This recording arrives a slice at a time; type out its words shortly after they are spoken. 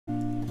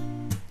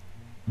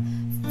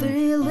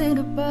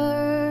little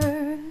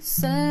birds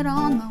sat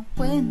on my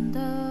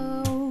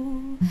window,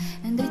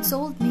 and they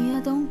told me I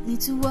don't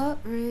need to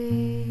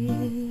worry.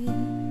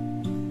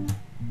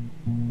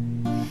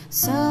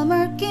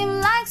 Summer came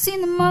like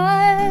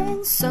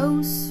cinnamon,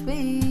 so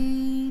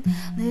sweet.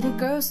 Little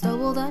girls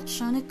double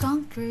dutch on the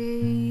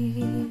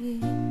concrete.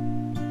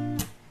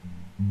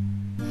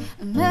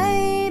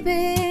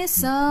 Maybe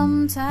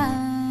sometimes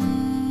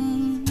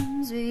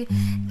we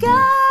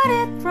got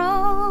it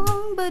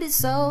wrong, but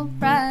it's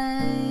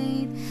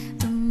alright.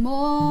 The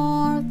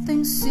more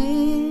things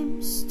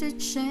seems to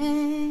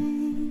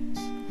change,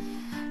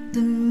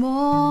 the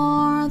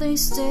more they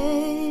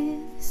stay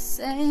the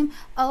same.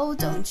 Oh,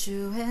 don't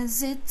you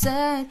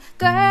hesitate,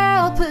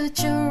 girl,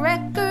 put your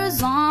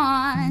records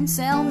on.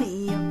 Tell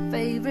me your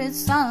favorite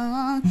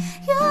song.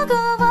 You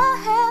go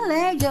ahead,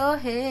 lay your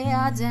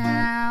hair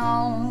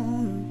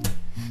down.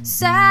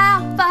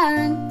 Sapphire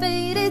and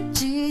faded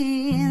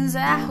jeans,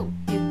 I hope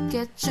you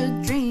get your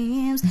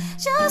dreams.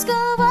 Just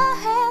go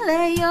ahead,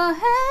 lay your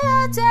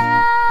hair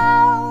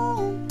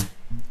down.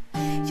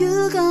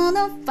 You're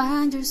gonna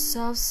find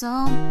yourself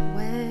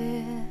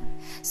somewhere,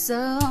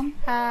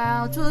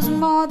 somehow. 'Twas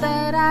more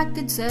that I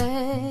could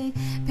take.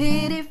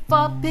 Pity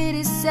for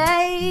pity's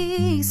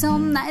sake,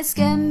 some nights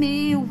get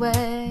me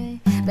away.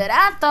 But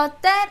I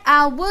thought that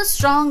I was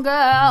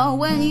stronger.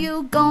 When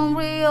you gon'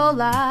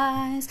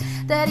 realize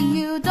that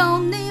you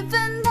don't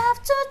even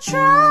have to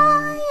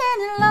try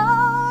any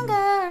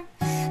longer.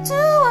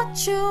 Do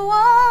what you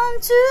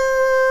want to.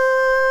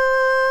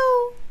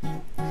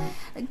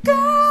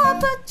 Girl,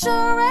 put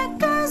your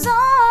records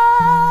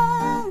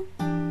on,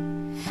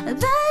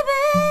 baby.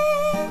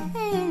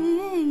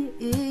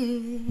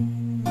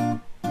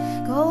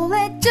 Go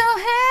let your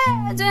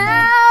hair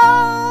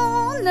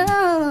down. No,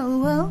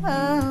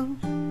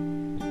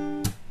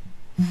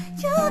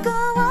 you go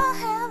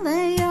ahead,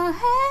 lay your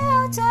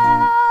hair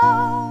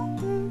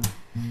down.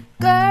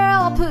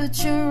 Girl,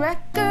 put your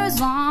records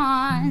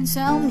on.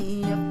 Tell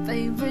me your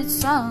favorite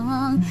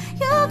song.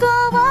 You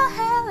go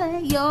ahead,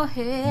 lay your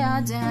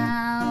hair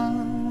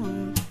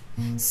down.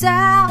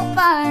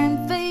 Sapphire and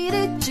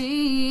faded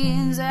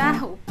jeans, I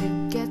hope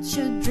you get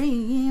your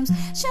dreams.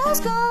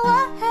 Just go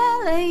ahead,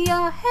 lay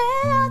your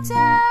hair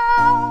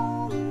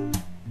down.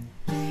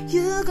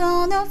 You're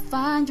gonna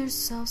find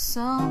yourself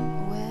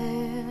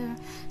somewhere,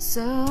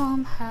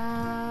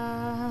 somehow.